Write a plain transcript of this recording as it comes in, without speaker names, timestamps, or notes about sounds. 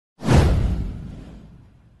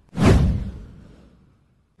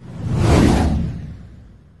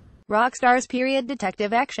Rockstar's period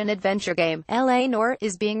detective action-adventure game, Noire,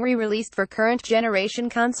 is being re-released for current-generation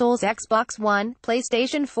consoles Xbox One,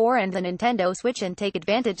 PlayStation 4 and the Nintendo Switch and take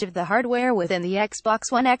advantage of the hardware within the Xbox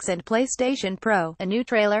One X and PlayStation Pro. A new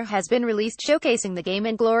trailer has been released showcasing the game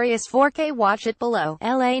in glorious 4K. Watch it below.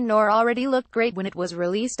 Noire already looked great when it was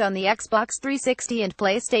released on the Xbox 360 and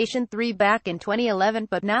PlayStation 3 back in 2011,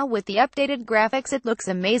 but now with the updated graphics it looks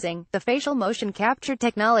amazing. The facial motion capture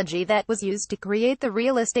technology that was used to create the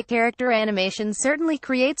realistic character animation certainly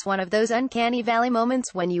creates one of those uncanny valley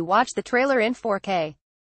moments when you watch the trailer in 4K.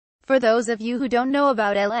 For those of you who don't know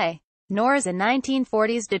about Noire is a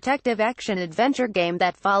 1940s detective action-adventure game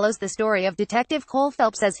that follows the story of Detective Cole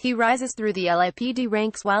Phelps as he rises through the LAPD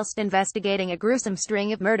ranks whilst investigating a gruesome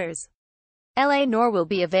string of murders. Noire will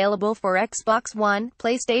be available for Xbox One,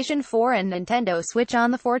 PlayStation 4 and Nintendo Switch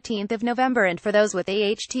on the 14th of November, and for those with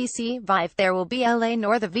a HTC Vive there will be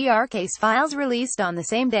Noire the VR case files released on the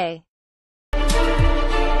same day.